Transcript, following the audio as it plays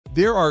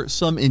There are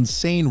some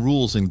insane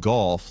rules in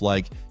golf,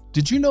 like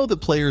did you know that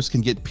players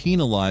can get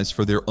penalized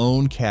for their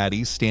own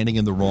caddies standing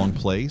in the wrong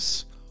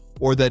place?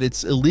 Or that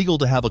it's illegal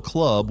to have a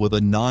club with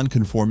a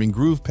non-conforming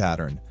groove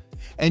pattern?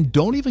 And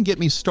don't even get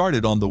me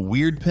started on the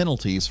weird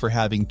penalties for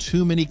having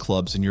too many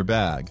clubs in your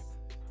bag.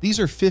 These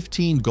are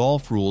 15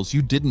 golf rules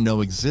you didn't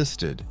know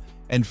existed.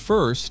 And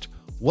first,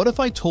 what if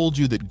I told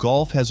you that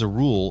golf has a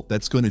rule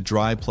that's going to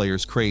drive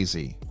players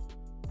crazy?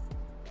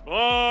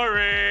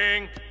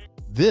 Boring!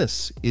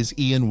 This is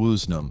Ian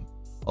Woosnam,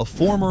 a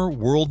former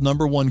world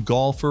 #1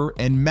 golfer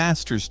and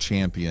Masters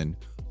champion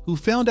who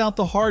found out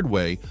the hard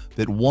way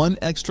that one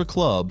extra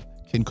club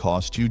can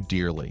cost you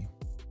dearly.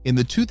 In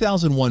the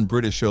 2001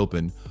 British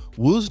Open,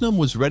 Woosnam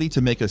was ready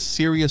to make a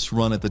serious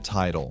run at the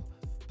title.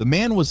 The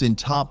man was in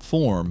top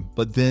form,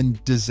 but then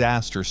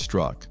disaster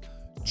struck.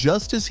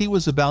 Just as he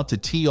was about to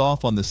tee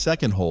off on the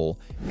second hole,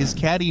 his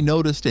caddy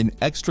noticed an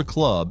extra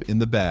club in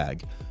the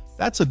bag.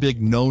 That's a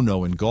big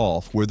no-no in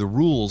golf, where the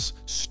rules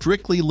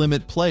strictly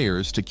limit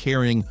players to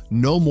carrying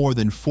no more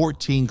than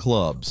 14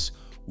 clubs.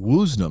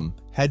 Woosnam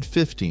had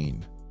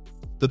 15.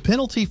 The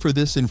penalty for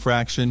this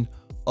infraction?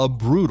 A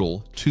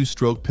brutal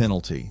two-stroke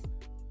penalty.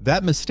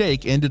 That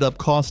mistake ended up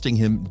costing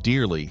him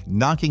dearly,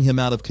 knocking him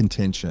out of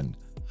contention.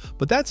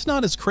 But that's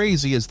not as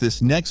crazy as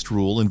this next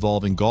rule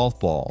involving golf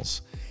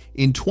balls.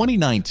 In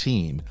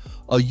 2019,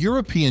 a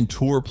European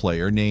Tour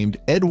player named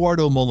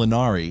Edoardo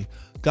Molinari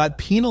got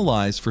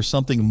penalized for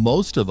something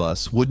most of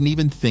us wouldn't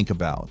even think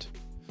about.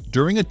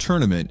 During a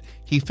tournament,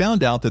 he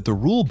found out that the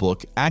rule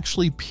book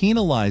actually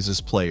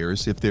penalizes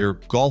players if their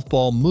golf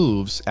ball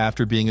moves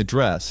after being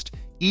addressed,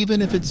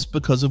 even if it's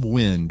because of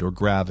wind or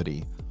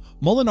gravity.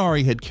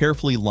 Molinari had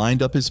carefully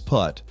lined up his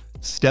putt,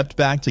 stepped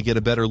back to get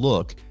a better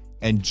look,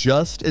 and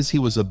just as he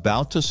was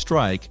about to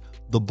strike,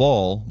 the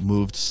ball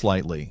moved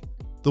slightly.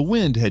 The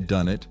wind had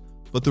done it,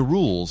 but the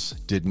rules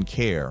didn't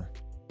care.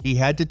 He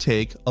had to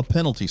take a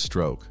penalty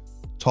stroke.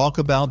 Talk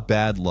about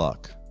bad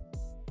luck.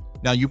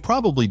 Now, you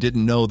probably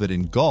didn't know that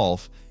in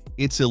golf,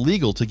 it's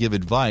illegal to give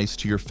advice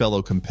to your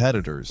fellow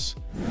competitors.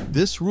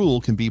 This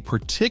rule can be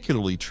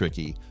particularly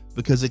tricky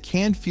because it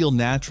can feel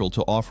natural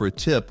to offer a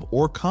tip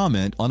or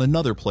comment on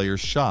another player's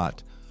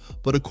shot.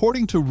 But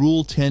according to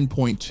Rule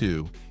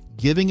 10.2,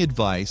 giving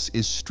advice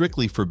is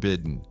strictly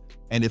forbidden,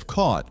 and if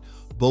caught,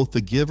 both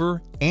the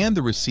giver and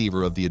the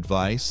receiver of the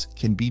advice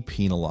can be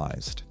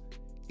penalized.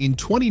 In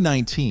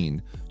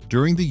 2019,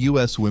 during the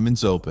US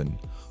Women's Open,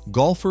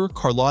 golfer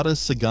Carlota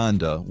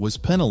Ciganda was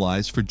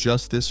penalized for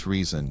just this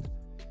reason.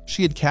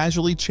 She had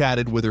casually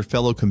chatted with her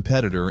fellow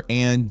competitor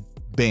and,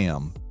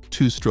 bam,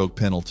 two-stroke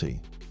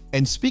penalty.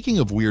 And speaking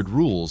of weird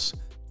rules,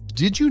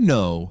 did you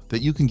know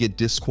that you can get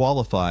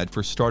disqualified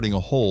for starting a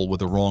hole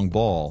with a wrong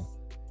ball?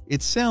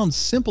 It sounds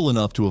simple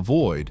enough to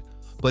avoid,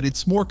 but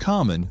it's more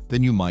common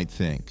than you might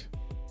think.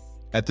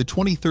 At the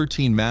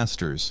 2013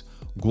 Masters,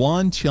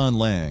 Guan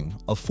Tianlang,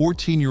 a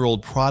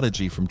 14-year-old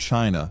prodigy from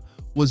China,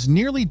 was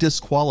nearly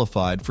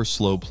disqualified for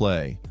slow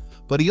play,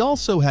 but he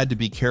also had to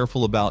be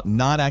careful about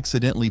not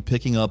accidentally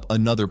picking up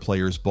another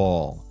player's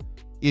ball.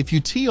 If you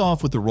tee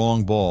off with the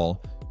wrong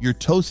ball, you're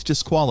toast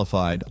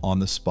disqualified on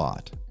the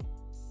spot.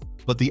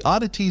 But the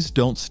oddities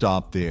don't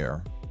stop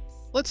there.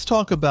 Let's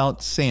talk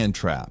about sand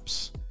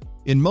traps.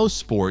 In most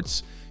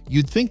sports,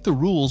 you'd think the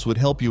rules would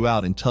help you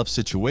out in tough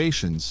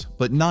situations,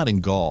 but not in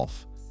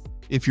golf.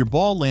 If your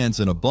ball lands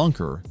in a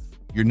bunker,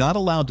 you're not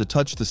allowed to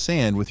touch the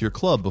sand with your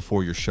club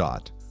before your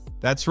shot.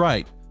 That's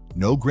right,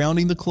 no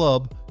grounding the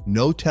club,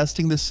 no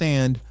testing the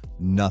sand,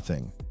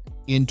 nothing.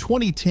 In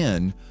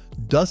 2010,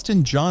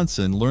 Dustin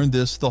Johnson learned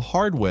this the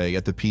hard way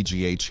at the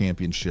PGA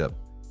Championship.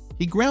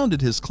 He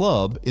grounded his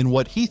club in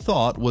what he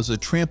thought was a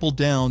trampled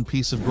down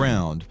piece of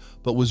ground,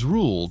 but was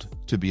ruled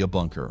to be a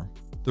bunker.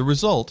 The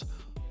result?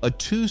 A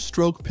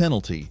two-stroke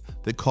penalty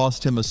that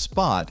cost him a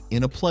spot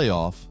in a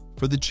playoff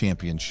for the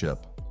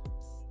championship.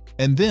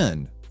 And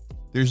then,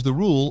 there's the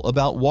rule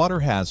about water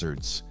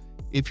hazards.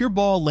 If your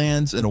ball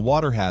lands in a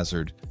water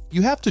hazard,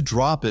 you have to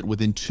drop it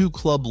within 2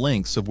 club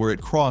lengths of where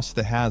it crossed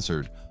the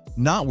hazard,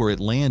 not where it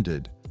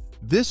landed.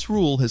 This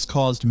rule has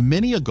caused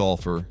many a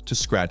golfer to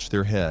scratch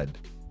their head.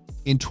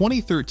 In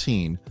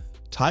 2013,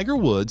 Tiger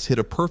Woods hit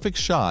a perfect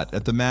shot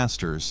at the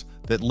Masters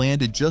that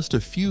landed just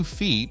a few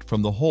feet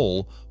from the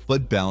hole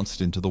but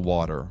bounced into the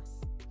water.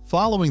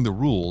 Following the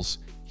rules,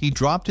 he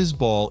dropped his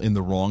ball in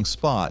the wrong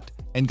spot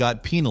and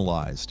got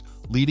penalized,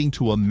 leading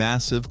to a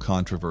massive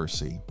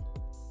controversy.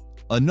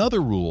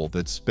 Another rule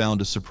that's bound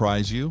to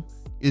surprise you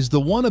is the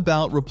one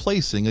about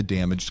replacing a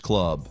damaged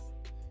club.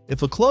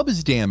 If a club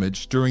is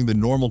damaged during the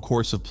normal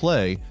course of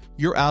play,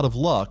 you're out of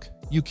luck,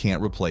 you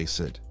can't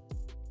replace it.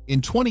 In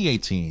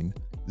 2018,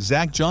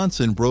 Zach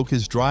Johnson broke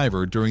his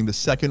driver during the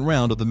second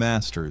round of the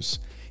Masters.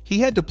 He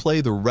had to play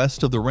the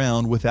rest of the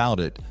round without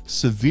it,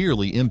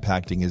 severely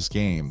impacting his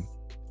game.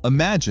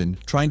 Imagine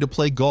trying to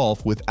play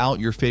golf without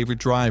your favorite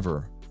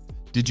driver.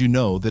 Did you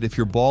know that if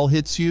your ball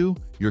hits you,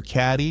 your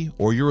caddy,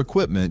 or your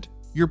equipment,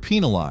 you're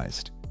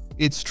penalized?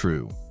 It's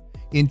true.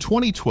 In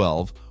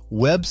 2012,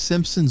 Webb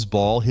Simpson's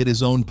ball hit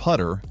his own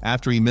putter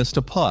after he missed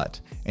a putt,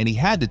 and he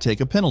had to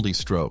take a penalty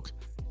stroke.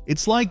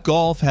 It's like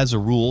golf has a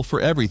rule for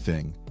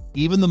everything,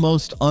 even the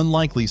most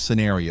unlikely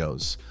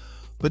scenarios.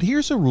 But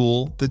here's a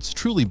rule that's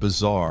truly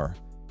bizarre.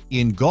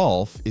 In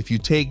golf, if you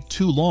take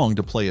too long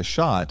to play a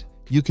shot,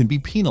 you can be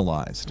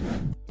penalized.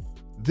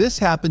 This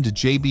happened to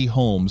J.B.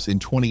 Holmes in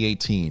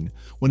 2018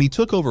 when he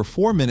took over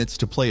 4 minutes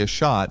to play a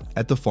shot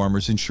at the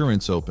Farmers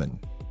Insurance Open.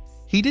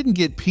 He didn't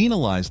get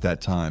penalized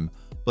that time,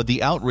 but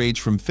the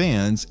outrage from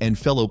fans and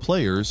fellow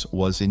players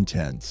was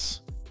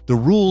intense. The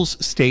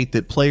rules state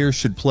that players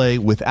should play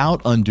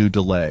without undue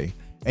delay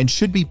and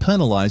should be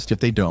penalized if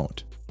they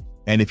don't.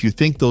 And if you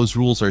think those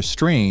rules are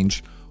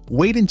strange,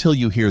 wait until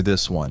you hear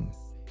this one.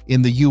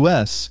 In the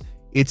US,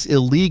 it's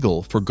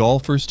illegal for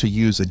golfers to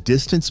use a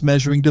distance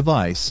measuring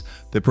device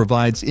that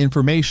provides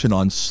information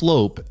on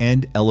slope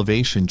and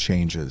elevation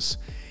changes.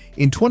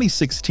 In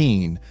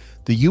 2016,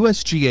 the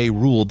USGA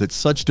ruled that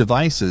such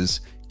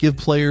devices give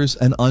players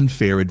an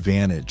unfair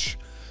advantage.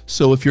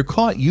 So if you're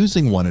caught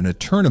using one in a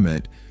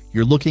tournament,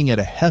 you're looking at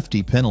a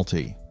hefty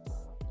penalty.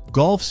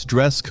 Golf's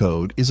dress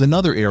code is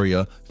another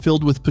area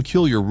filled with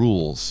peculiar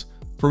rules.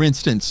 For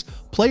instance,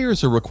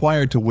 players are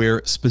required to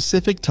wear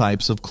specific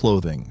types of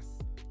clothing.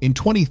 In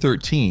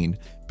 2013,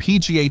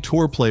 PGA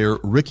Tour player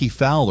Rickie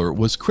Fowler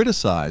was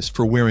criticized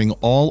for wearing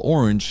all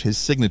orange, his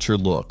signature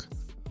look.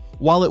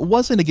 While it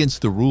wasn't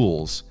against the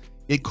rules,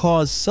 it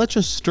caused such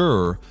a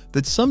stir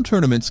that some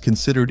tournaments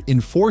considered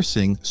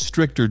enforcing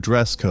stricter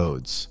dress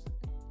codes.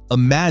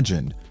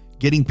 Imagine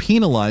getting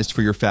penalized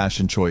for your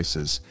fashion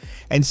choices.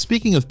 And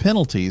speaking of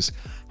penalties,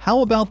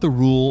 how about the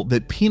rule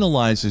that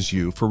penalizes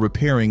you for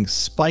repairing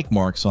spike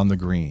marks on the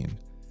green?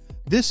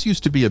 This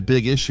used to be a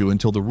big issue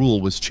until the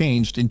rule was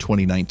changed in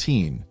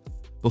 2019.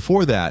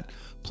 Before that,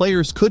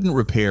 players couldn't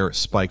repair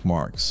spike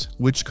marks,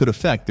 which could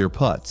affect their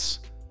putts.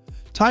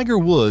 Tiger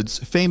Woods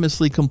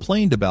famously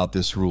complained about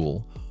this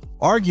rule,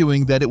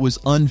 arguing that it was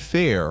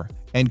unfair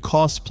and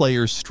cost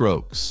players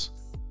strokes.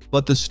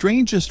 But the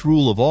strangest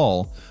rule of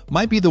all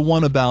might be the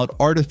one about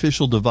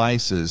artificial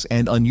devices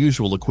and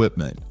unusual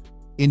equipment.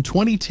 In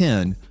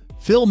 2010,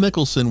 Phil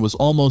Mickelson was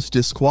almost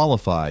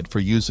disqualified for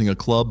using a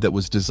club that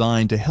was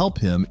designed to help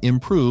him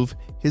improve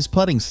his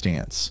putting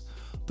stance.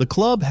 The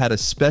club had a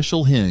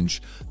special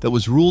hinge that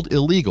was ruled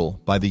illegal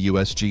by the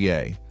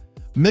USGA.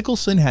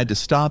 Mickelson had to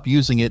stop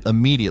using it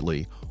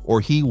immediately, or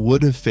he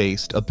would have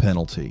faced a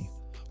penalty.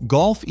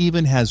 Golf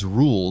even has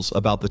rules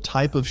about the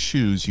type of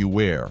shoes you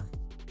wear.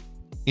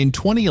 In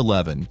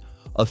 2011,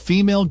 a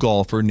female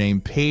golfer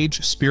named Paige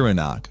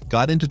Spiranak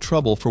got into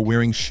trouble for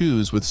wearing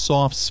shoes with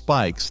soft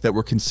spikes that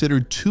were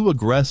considered too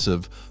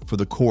aggressive for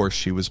the course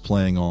she was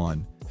playing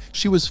on.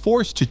 She was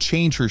forced to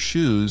change her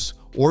shoes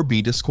or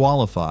be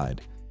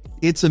disqualified.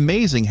 It's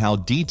amazing how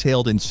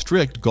detailed and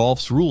strict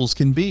golf's rules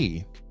can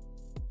be.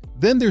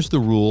 Then there's the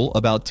rule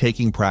about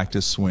taking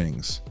practice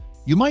swings.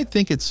 You might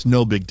think it's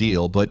no big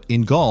deal, but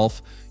in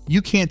golf,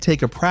 you can't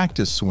take a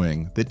practice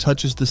swing that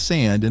touches the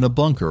sand in a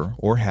bunker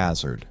or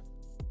hazard.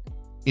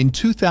 In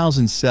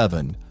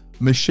 2007,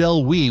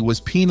 Michelle Wie was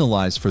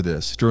penalized for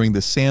this during the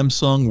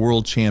Samsung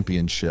World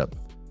Championship.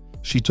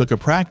 She took a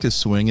practice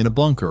swing in a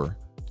bunker,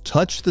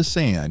 touched the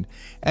sand,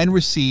 and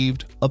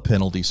received a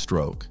penalty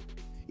stroke.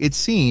 It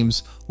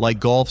seems like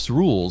golf's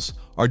rules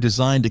are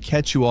designed to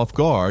catch you off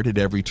guard at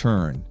every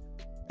turn.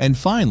 And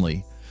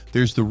finally,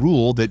 there's the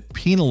rule that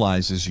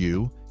penalizes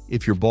you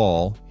if your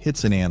ball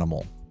hits an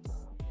animal.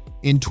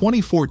 In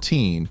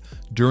 2014,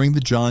 during the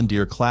John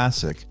Deere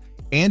Classic,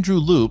 Andrew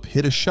Loup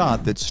hit a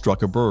shot that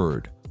struck a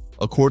bird.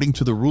 According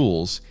to the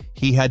rules,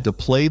 he had to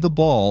play the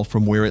ball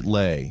from where it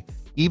lay,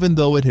 even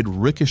though it had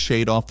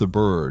ricocheted off the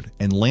bird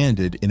and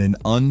landed in an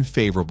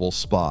unfavorable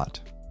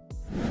spot.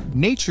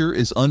 Nature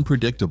is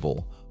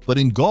unpredictable, but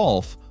in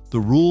golf,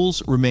 the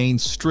rules remain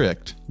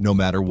strict no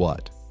matter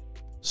what.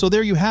 So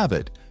there you have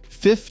it,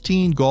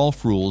 15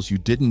 golf rules you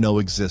didn't know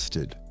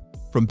existed.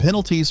 From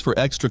penalties for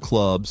extra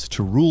clubs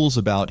to rules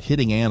about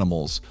hitting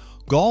animals,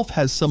 golf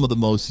has some of the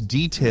most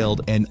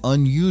detailed and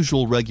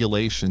unusual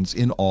regulations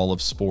in all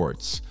of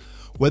sports.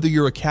 Whether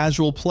you're a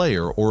casual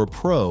player or a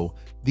pro,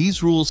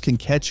 these rules can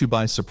catch you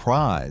by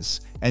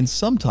surprise and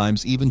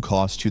sometimes even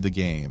cost you the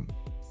game.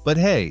 But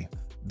hey,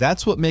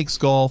 that's what makes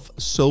golf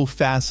so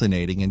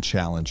fascinating and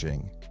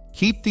challenging.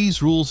 Keep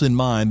these rules in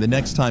mind the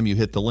next time you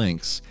hit the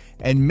links,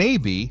 and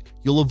maybe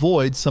you'll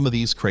avoid some of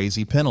these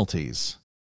crazy penalties.